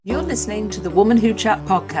You're listening to the Woman Who Chat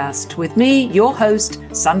podcast with me, your host,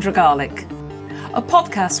 Sandra Garlick. A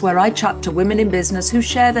podcast where I chat to women in business who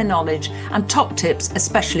share their knowledge and top tips,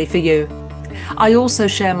 especially for you. I also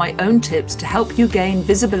share my own tips to help you gain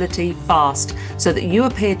visibility fast so that you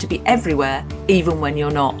appear to be everywhere, even when you're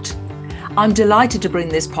not. I'm delighted to bring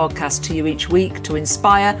this podcast to you each week to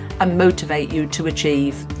inspire and motivate you to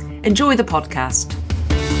achieve. Enjoy the podcast.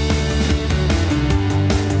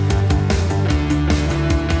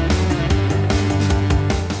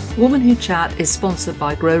 Woman Who Chat is sponsored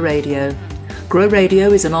by Grow Radio. Grow Radio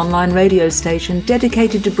is an online radio station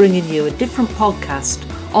dedicated to bringing you a different podcast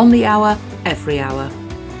on the hour, every hour.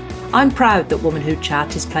 I'm proud that Woman Who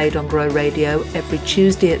Chat is played on Grow Radio every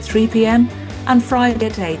Tuesday at 3 p.m. and Friday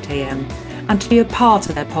at 8 a.m. and to be a part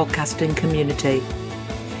of their podcasting community.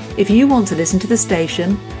 If you want to listen to the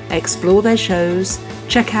station, explore their shows,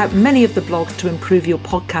 check out many of the blogs to improve your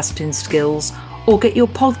podcasting skills, or get your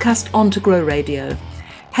podcast onto Grow Radio,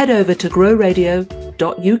 head over to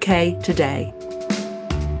growradio.uk today.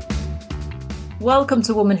 Welcome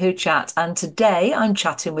to Woman Who Chat, and today I'm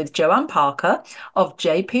chatting with Joanne Parker of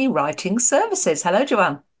JP Writing Services. Hello,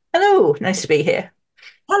 Joanne. Hello, nice to be here.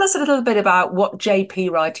 Tell us a little bit about what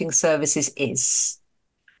JP Writing Services is.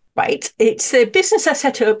 Right. It's a business I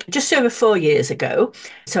set up just over 4 years ago.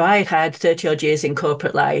 So I had 30 odd years in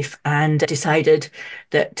corporate life and decided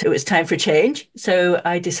that it was time for a change. So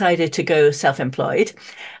I decided to go self-employed.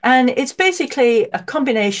 And it's basically a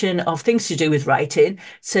combination of things to do with writing.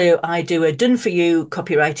 So I do a done for you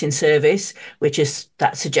copywriting service,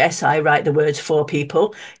 that suggests I write the words for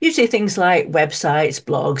people, usually things like websites,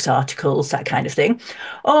 blogs, articles, that kind of thing.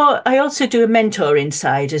 Or I also do a mentoring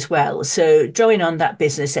side as well. So drawing on that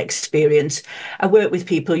business experience, I work with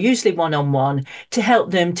people, usually one-on-one, to help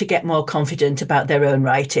them to get more confident about their own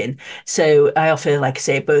writing. So I offer, like I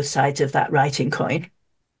say, both sides of that writing coin.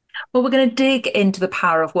 Well, we're going to dig into the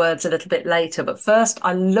power of words a little bit later, but first,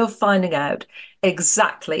 I love finding out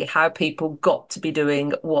exactly how people got to be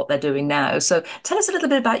doing what they're doing now. So tell us a little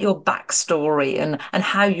bit about your backstory and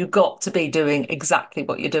how you got to be doing exactly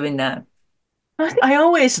what you're doing now. I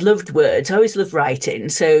always loved words. I always loved writing.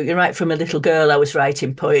 So you're right, from a little girl, I was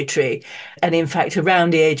writing poetry. And in fact, around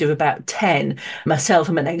the age of about 10, myself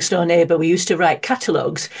and my next door neighbour, we used to write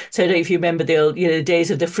catalogues. So I don't know if you remember the old, days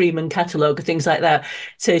of the Freeman catalogue, things like that.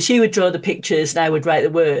 So she would draw the pictures and I would write the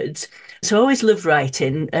words. So I always loved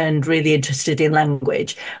writing and really interested in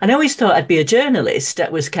language. And I always thought I'd be a journalist.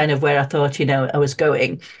 That was kind of where I thought, I was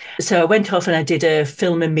going. So I went off and I did a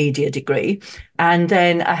film and media degree. And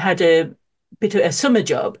then I had a bit of a summer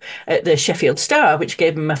job at the Sheffield Star, which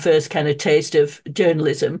gave me my first kind of taste of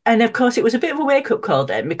journalism. And of course, it was a bit of a wake-up call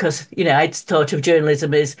then because, I'd thought of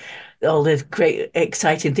journalism as all the great,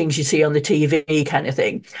 exciting things you see on the TV kind of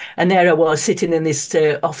thing. And there I was sitting in this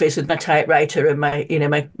office with my typewriter and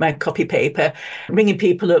my copy paper, ringing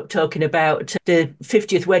people up, talking about the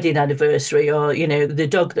 50th wedding anniversary or, the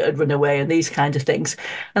dog that had run away and these kind of things.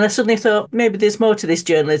 And I suddenly thought, maybe there's more to this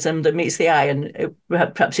journalism than meets the eye, and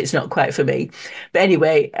perhaps it's not quite for me. But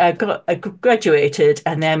anyway, I graduated,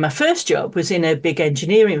 and then my first job was in a big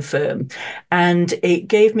engineering firm, and it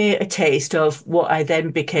gave me a taste of what I then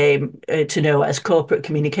became to know as corporate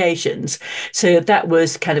communications. So that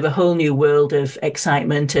was kind of a whole new world of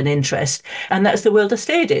excitement and interest. And that's the world I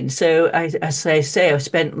stayed in. So as I say, I've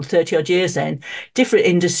spent 30 odd years then, different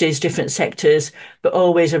industries, different sectors, but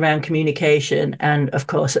always around communication. And of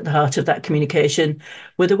course, at the heart of that communication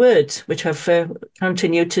were the words, which I've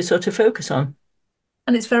continued to sort of focus on.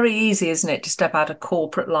 And it's very easy, isn't it, to step out of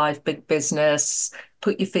corporate life, big business,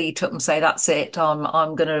 put your feet up and say, that's it,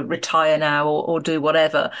 I'm going to retire now or do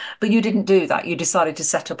whatever. But you didn't do that. You decided to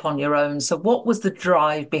set up on your own. So what was the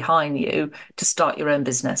drive behind you to start your own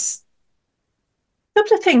business?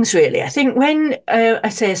 Couple of things, really. I think when I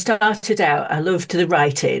started out, I loved the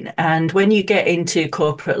writing. And when you get into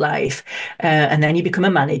corporate life and then you become a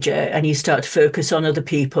manager and you start to focus on other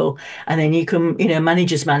people, and then you come,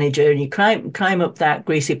 manager's manager, and you climb up that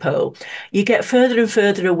greasy pole, you get further and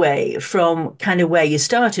further away from kind of where you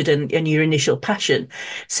started and your initial passion.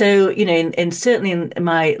 So, certainly in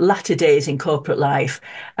my latter days in corporate life,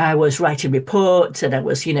 I was writing reports and I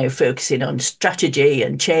was, focusing on strategy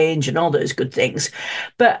and change and all those good things.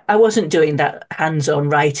 but I wasn't doing that hands-on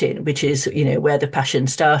writing, which is, where the passion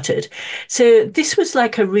started. So this was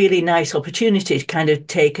like a really nice opportunity to kind of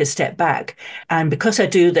take a step back. And because I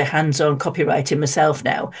do the hands-on copywriting myself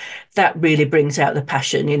now, that really brings out the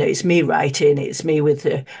passion. It's me writing, it's me with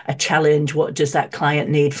a challenge. What does that client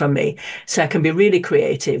need from me? So I can be really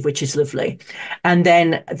creative, which is lovely. And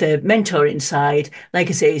then the mentoring side, like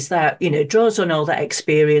I say, is that, draws on all that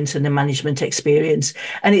experience and the management experience.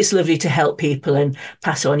 And it's lovely to help people and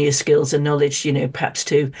pass on your skills and knowledge, perhaps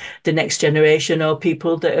to the next generation or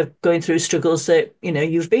people that are going through struggles that,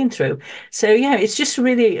 you've been through. So, yeah, it's just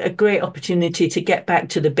really a great opportunity to get back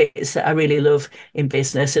to the bits that I really love in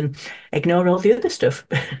business and ignore all the other stuff.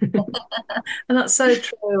 And that's so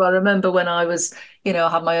true. I remember when I was, I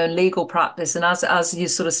had my own legal practice, and as you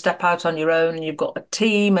sort of step out on your own and you've got a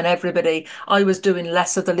team and everybody, I was doing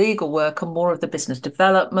less of the legal work and more of the business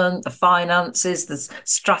development, the finances, the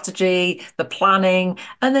strategy, the planning,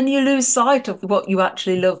 and then you lose sight of what you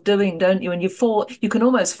actually love doing, don't you? And you can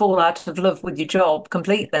almost fall out of love with your job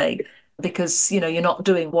completely because you're not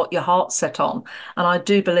doing what your heart's set on. And I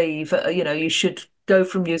do believe you should go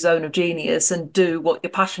from your zone of genius and do what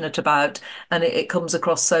you're passionate about, and it comes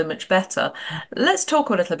across so much better. Let's talk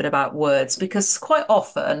a little bit about words, because quite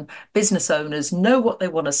often business owners know what they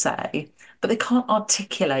want to say, but they can't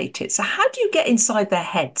articulate it. So how do you get inside their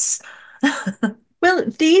heads? Well,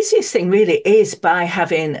 the easiest thing really is by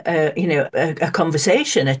having a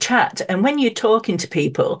conversation, a chat. And when you're talking to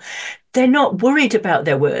people, they're not worried about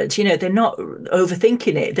their words. They're not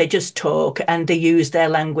overthinking it. They just talk and they use their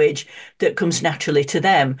language that comes naturally to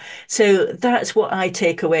them. So that's what I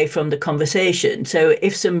take away from the conversation. So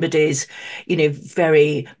if somebody's,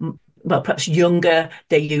 very well, perhaps younger,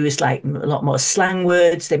 they use like a lot more slang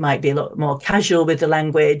words. They might be a lot more casual with the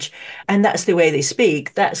language. And that's the way they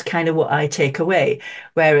speak. That's kind of what I take away.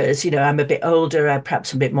 Whereas, I'm a bit older, I'm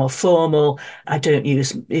perhaps a bit more formal. I don't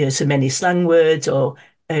use, so many slang words or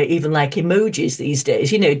even like emojis these days,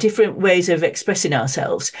 different ways of expressing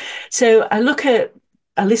ourselves. So I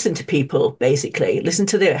listen to people basically, listen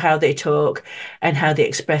to how they talk and how they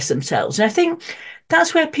express themselves. And I think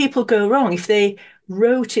that's where people go wrong. If they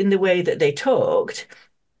wrote in the way that they talked,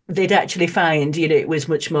 they'd actually find, it was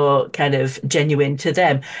much more kind of genuine to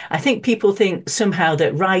them. I think people think somehow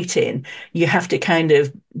that writing, you have to kind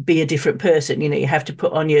of be a different person. You have to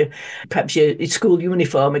put on perhaps your school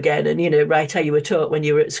uniform again and, write how you were taught when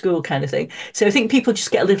you were at school kind of thing. So I think people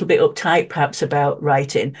just get a little bit uptight perhaps about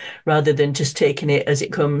writing rather than just taking it as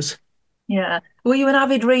it comes. Yeah. Were you an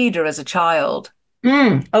avid reader as a child?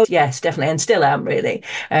 Oh, yes, definitely. And still am really.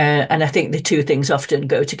 And I think the two things often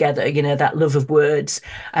go together, that love of words.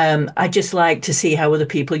 I just like to see how other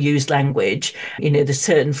people use language. There's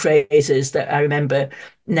certain phrases that I remember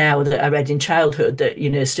now that I read in childhood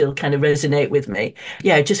that, still kind of resonate with me.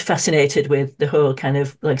 Yeah, just fascinated with the whole kind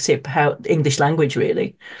of, like I say, how English language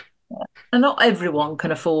really. And not everyone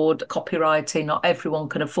can afford copywriting, not everyone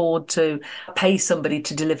can afford to pay somebody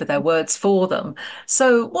to deliver their words for them.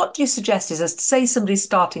 So, what do you suggest is, as say somebody's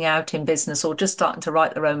starting out in business or just starting to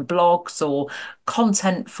write their own blogs or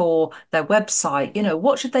content for their website,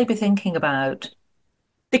 what should they be thinking about?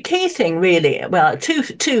 The key thing really, well, two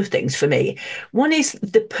things for me. One is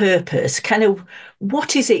the purpose, kind of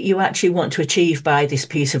what is it you actually want to achieve by this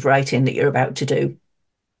piece of writing that you're about to do?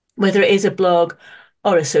 Whether it is a blog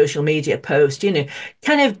or a social media post,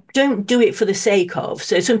 kind of don't do it for the sake of.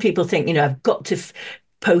 So some people think, I've got to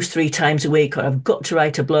post 3 times a week or I've got to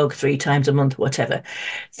write a blog 3 times a month, whatever.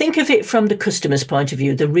 Think of it from the customer's point of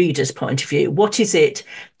view, the reader's point of view. What is it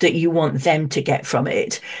that you want them to get from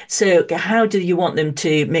it? So how do you want them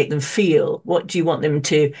to make them feel? What do you want them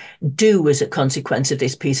to do as a consequence of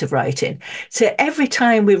this piece of writing? So every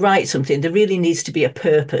time we write something, there really needs to be a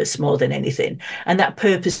purpose more than anything. And that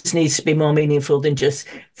purpose needs to be more meaningful than just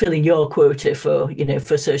filling your quota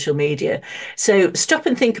for social media. So stop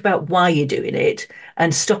and think about why you're doing it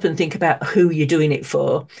and stop and think about who you're doing it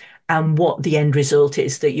for and what the end result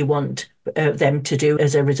is that you want them to do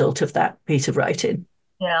as a result of that piece of writing.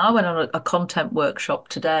 Yeah, I went on a content workshop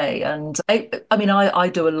today, and I mean, I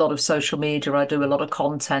do a lot of social media, I do a lot of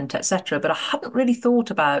content, etc. But I hadn't really thought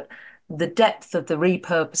about the depth of the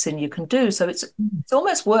repurposing you can do. So it's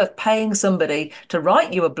almost worth paying somebody to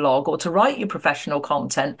write you a blog or to write you professional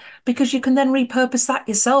content because you can then repurpose that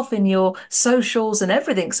yourself in your socials and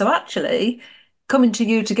everything. So actually, coming to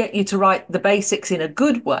you to get you to write the basics in a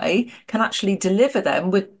good way can actually deliver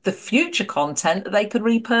them with the future content that they could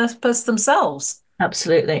repurpose themselves.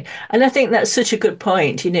 Absolutely. And I think that's such a good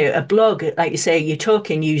point. A blog, like you say, you're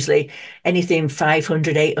talking usually anything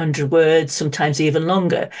 500, 800 words, sometimes even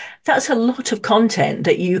longer. That's a lot of content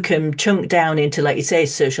that you can chunk down into, like you say,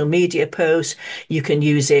 social media posts. You can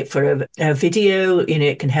use it for a video.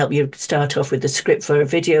 It can help you start off with the script for a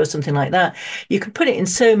video, something like that. You can put it in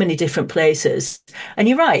so many different places. And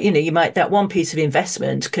you're right, that one piece of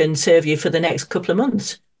investment can serve you for the next couple of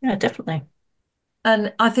months. Yeah, definitely.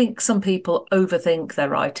 And I think some people overthink their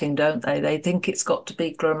writing, don't they? They think it's got to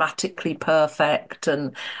be grammatically perfect.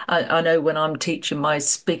 And I know when I'm teaching my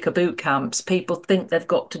speaker boot camps, people think they've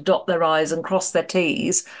got to dot their I's and cross their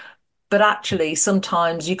T's. But actually,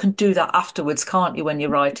 sometimes you can do that afterwards, can't you, when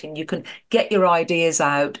you're writing? You can get your ideas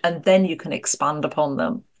out and then you can expand upon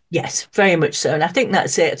them. Yes, very much so. And I think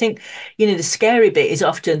that's it. I think, the scary bit is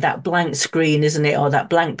often that blank screen, isn't it? Or that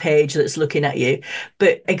blank page that's looking at you.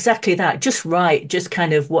 But exactly that, just write, just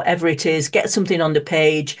kind of whatever it is, get something on the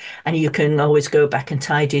page and you can always go back and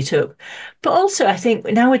tidy it up. But also, I think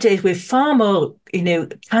nowadays we're far more,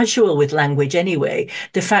 casual with language anyway.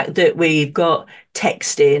 The fact that we've got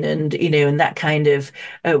texting and that kind of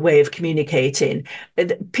way of communicating,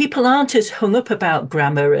 people aren't as hung up about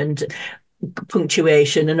grammar and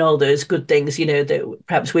punctuation and all those good things, that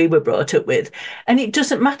perhaps we were brought up with. And it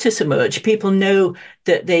doesn't matter so much. People know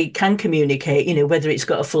that they can communicate, whether it's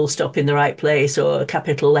got a full stop in the right place or a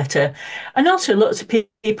capital letter. And also lots of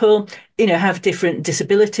people, have different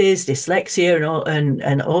disabilities, dyslexia and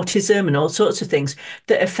autism and all sorts of things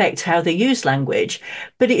that affect how they use language.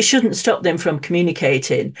 But it shouldn't stop them from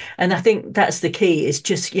communicating. And I think that's the key is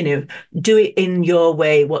just, do it in your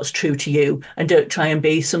way, what's true to you, and don't try and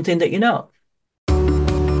be something that you're not.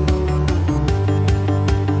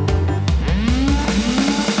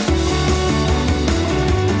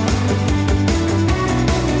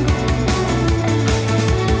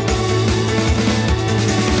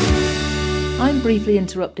 I'm briefly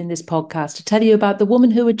interrupting this podcast to tell you about the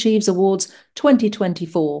Woman Who Achieves Awards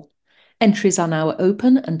 2024. Entries are now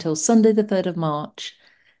open until Sunday, the 3rd of March.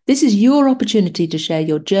 This is your opportunity to share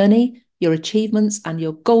your journey, your achievements, and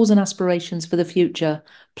your goals and aspirations for the future.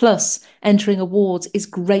 Plus, entering awards is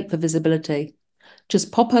great for visibility.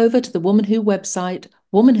 Just pop over to the Woman Who website,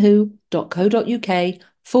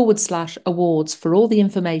 womanwho.co.uk/awards for all the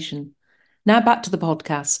information. Now back to the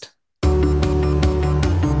podcast.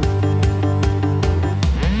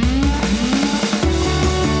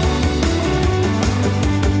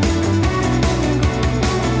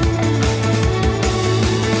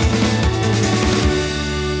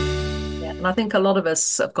 And I think a lot of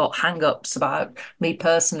us have got hang-ups about me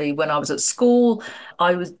personally. When I was at school,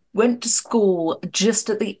 went to school just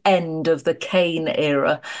at the end of the cane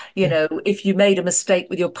era. Yeah. If you made a mistake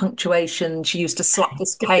with your punctuation, she used to slap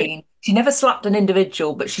this cane. She never slapped an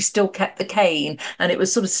individual, but she still kept the cane, and it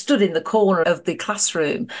was sort of stood in the corner of the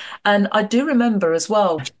classroom. And I do remember as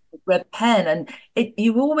well, red pen, and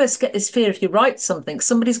you always get this fear if you write something,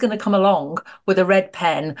 somebody's going to come along with a red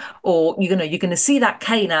pen, or you're going to see that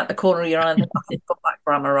cane out the corner of your eye and think, I haven't got that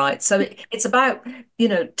grammar right. So it's about,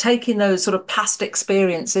 taking those sort of past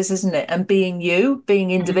experiences, isn't it? And being you, being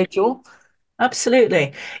Mhm. individual.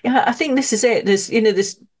 Absolutely. Yeah, I think this is it.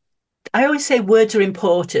 I always say words are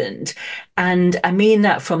important. And I mean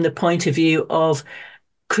that from the point of view of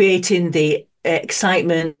creating the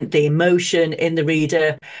excitement, the emotion in the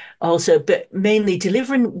reader also, but mainly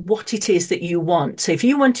delivering what it is that you want. So if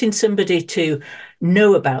you're wanting somebody to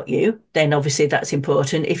know about you, then obviously that's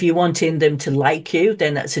important. If you're wanting them to like you,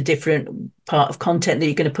 then that's a different part of content that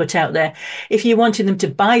you're going to put out there. If you're wanting them to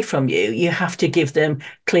buy from you, you have to give them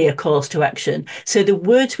clear calls to action. So the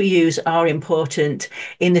words we use are important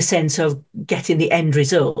in the sense of getting the end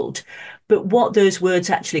result. But what those words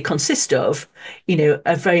actually consist of,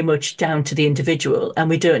 are very much down to the individual. And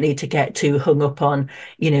we don't need to get too hung up on,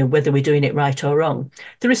 whether we're doing it right or wrong.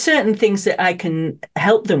 There are certain things that I can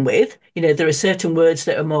help them with. There are certain words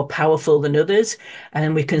that are more powerful than others.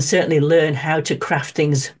 And we can certainly learn how to craft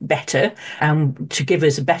things better and to give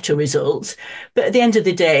us better results. But at the end of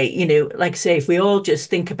the day, like I say, if we all just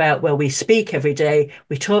think about, well, we speak every day,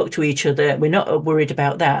 we talk to each other, we're not worried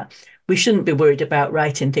about that. We shouldn't be worried about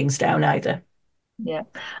writing things down either. Yeah.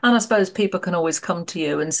 And I suppose people can always come to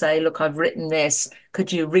you and say, look, I've written this.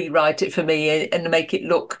 Could you rewrite it for me and make it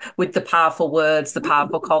look with the powerful words, the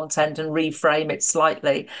powerful content, and reframe it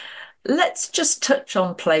slightly? Let's just touch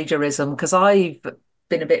on plagiarism because I've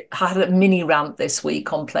had a mini rant this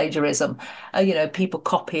week on plagiarism. People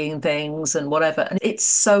copying things and whatever. And it's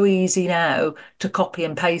so easy now to copy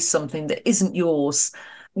and paste something that isn't yours.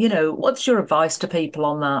 What's your advice to people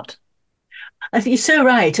on that? I think you're so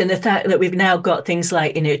right. And the fact that we've now got things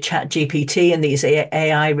like, Chat GPT and these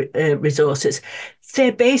AI resources,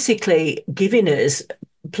 they're basically giving us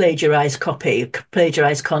plagiarized copy,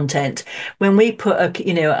 plagiarized content. When we put,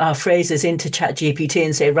 our phrases into Chat GPT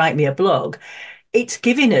and say, write me a blog, it's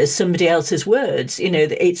giving us somebody else's words.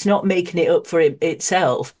 It's not making it up for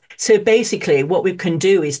itself. So basically, what we can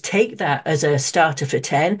do is take that as a starter for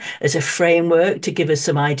 10, as a framework to give us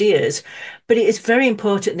some ideas. But it is very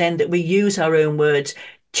important then that we use our own words,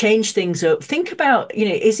 change things up. Think about,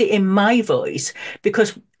 is it in my voice?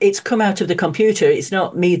 Because it's come out of the computer. It's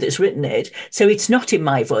not me that's written it. So it's not in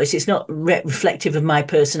my voice. It's not reflective of my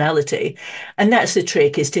personality. And that's the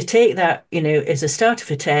trick, is to take that, as a starter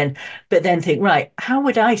for 10, but then think, right, how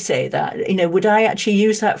would I say that? Would I actually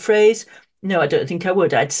use that phrase? No, I don't think I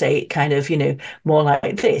would. I'd say it kind of, more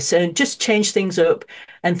like this, and just change things up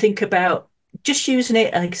and think about just using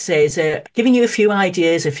it, like I say, as giving you a few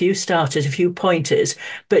ideas, a few starters, a few pointers,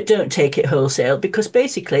 but don't take it wholesale, because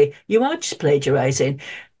basically you are just plagiarizing.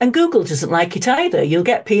 And Google doesn't like it either. You'll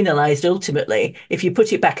get penalized ultimately if you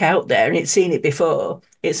put it back out there and it's seen it before.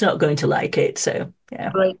 It's not going to like it. So, yeah.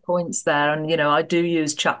 Great points there. And, I do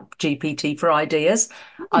use Chat GPT for ideas.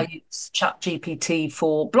 I use Chat GPT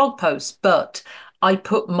for blog posts, but I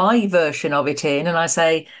put my version of it in and I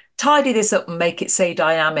say, tidy this up and make it say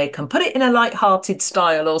dynamic and put it in a light-hearted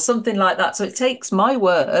style or something like that. So it takes my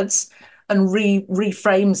words and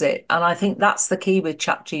reframes it. And I think that's the key with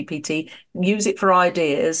Chat GPT. Use it for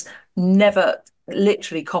ideas, never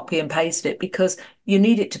literally copy and paste it, because you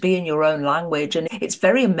need it to be in your own language, and it's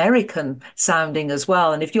very American sounding as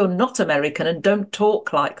well. And if you're not American and don't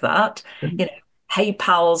talk like that, you know hey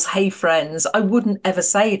pals, hey friends, I wouldn't ever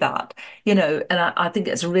say that. And I think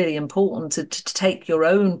it's really important to take your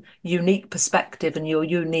own unique perspective and your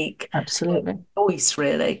unique Absolutely. voice,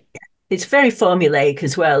 really. It's very formulaic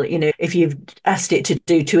as well. If you've asked it to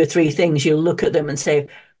do two or three things, you'll look at them and say,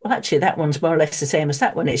 well, actually, that one's more or less the same as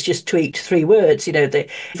that one. It's just tweaked three words, they're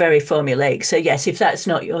very formulaic. So, yes, if that's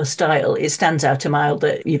not your style, it stands out a mile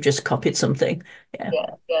that you've just copied something. Yeah. Yeah,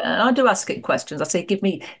 yeah. And I do ask it questions. I say, give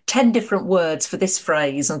me 10 different words for this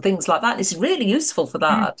phrase and things like that. It's really useful for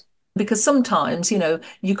Yeah. that. Because sometimes, you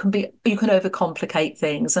can overcomplicate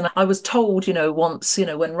things. And I was told, once,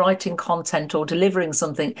 when writing content or delivering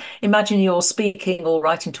something, imagine you're speaking or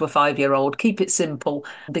writing to a 5-year-old, keep it simple,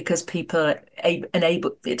 because people it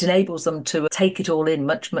enables them to take it all in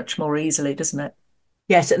much, much more easily, doesn't it?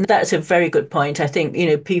 Yes, and that's a very good point. I think,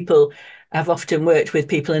 people I've often worked with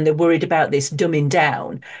people and they're worried about this dumbing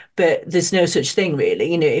down, but there's no such thing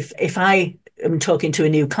really. If I am talking to a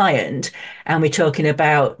new client and we're talking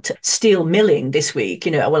about steel milling this week,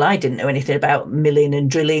 well, I didn't know anything about milling and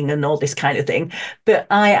drilling and all this kind of thing, but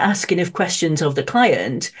I ask enough questions of the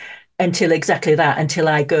client until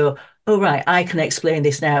I go, oh, right, I can explain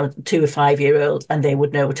this now to a 5-year-old and they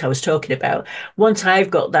would know what I was talking about. Once I've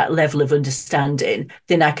got that level of understanding,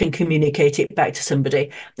 then I can communicate it back to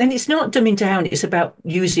somebody. And it's not dumbing down, it's about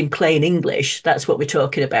using plain English. That's what we're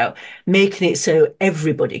talking about, making it so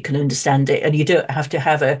everybody can understand it. And you don't have to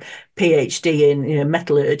have a PhD in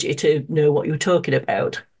metallurgy to know what you're talking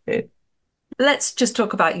about. Let's just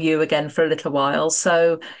talk about you again for a little while.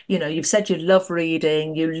 So, you've said you love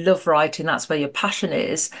reading, you love writing, that's where your passion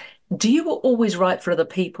is. Do you always write for other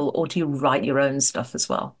people, or do you write your own stuff as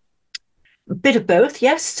well? Bit of both,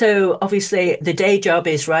 yes. So obviously, the day job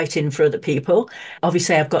is writing for other people.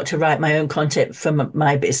 Obviously, I've got to write my own content for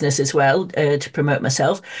my business as well to promote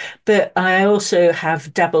myself. But I also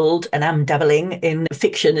have dabbled and am dabbling in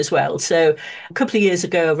fiction as well. So a couple of years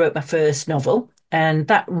ago, I wrote my first novel. And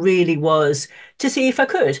that really was to see if I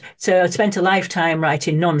could. So I spent a lifetime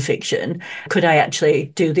writing non-fiction. Could I actually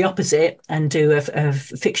do the opposite and do a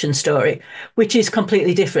fiction story, which is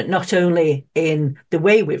completely different, not only in the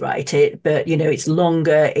way we write it, but, it's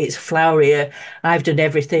longer, it's flowerier. I've done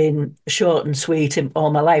everything short and sweet in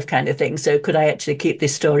all my life kind of thing. So could I actually keep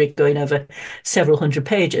this story going over several hundred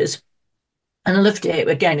pages? And I loved it.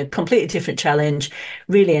 Again, a completely different challenge.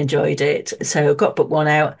 Really enjoyed it. So got book one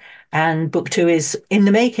out, and book two is in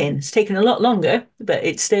the making. It's taken a lot longer, but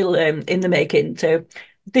it's still in the making. So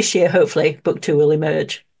this year, hopefully, book two will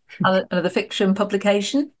emerge. Another fiction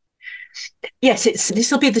publication? Yes,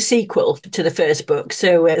 this will be the sequel to the first book.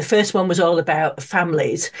 So the first one was all about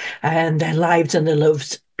families and their lives and their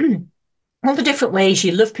loves. all the different ways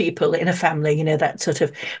you love people in a family, that sort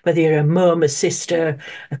of, whether you're a mum, a sister,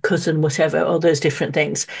 a cousin, whatever, all those different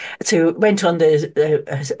things. So went on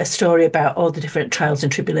a story about all the different trials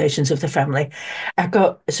and tribulations of the family. I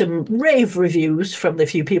got some rave reviews from the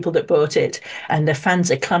few people that bought it, and the fans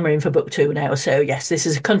are clamoring for book 2 now. So yes, this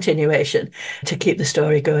is a continuation to keep the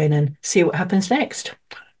story going and see what happens next.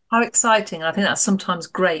 How exciting. I think that's sometimes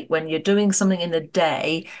great when you're doing something in the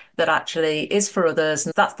day that actually is for others,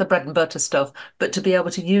 and that's the bread and butter stuff. But to be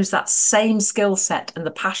able to use that same skill set and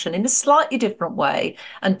the passion in a slightly different way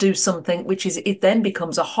and do something which is, it then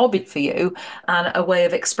becomes a hobby for you and a way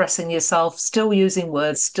of expressing yourself, still using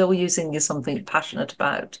words, still using something you're passionate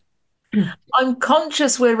about. I'm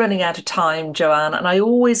conscious we're running out of time, Joanne, and I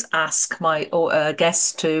always ask my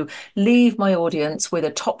guests to leave my audience with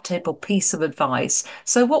a top tip or piece of advice.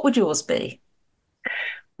 So, what would yours be?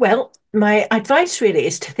 Well, my advice really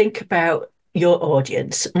is to think about your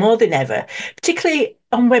audience more than ever, particularly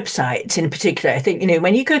on websites in particular. I think,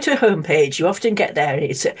 when you go to a homepage, you often get there and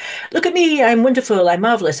it's, look at me, I'm wonderful, I'm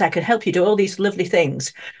marvelous, I can help you do all these lovely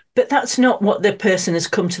things. But that's not what the person has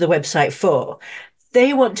come to the website for.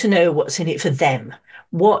 They want to know what's in it for them.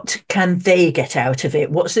 What can they get out of it?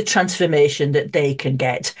 What's the transformation that they can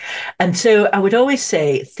get? And so I would always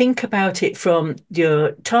say, think about it from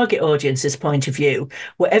your target audience's point of view.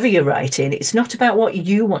 Whatever you're writing, it's not about what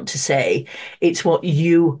you want to say, it's what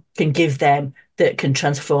you can give them that can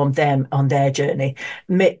transform them on their journey.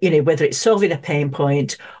 Whether it's solving a pain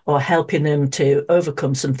point or helping them to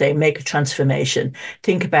overcome something, make a transformation.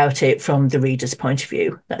 Think about it from the reader's point of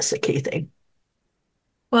view. That's the key thing.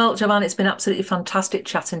 Well, Joanne, it's been absolutely fantastic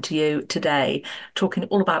chatting to you today, talking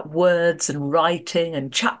all about words and writing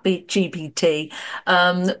and chat GPT.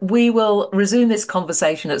 We will resume this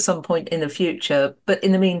conversation at some point in the future, but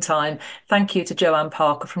in the meantime, thank you to Joanne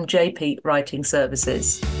Parker from JP Writing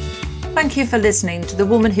Services. Thank you for listening to the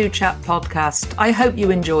Woman Who Chat podcast. I hope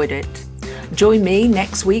you enjoyed it. Join me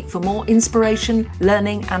next week for more inspiration,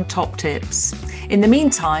 learning and top tips. In the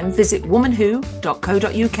meantime, visit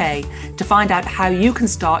womanwho.co.uk to find out how you can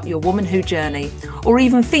start your Woman Who journey or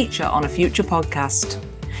even feature on a future podcast.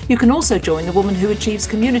 You can also join the Woman Who Achieves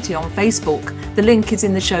community on Facebook. The link is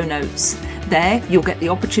in the show notes. There, you'll get the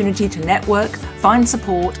opportunity to network, find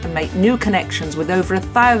support and make new connections with over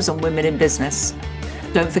 1,000 women in business.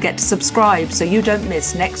 Don't forget to subscribe so you don't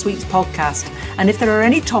miss next week's podcast. And if there are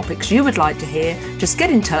any topics you would like to hear, just get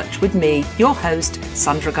in touch with me, your host,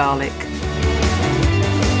 Sandra Garlick.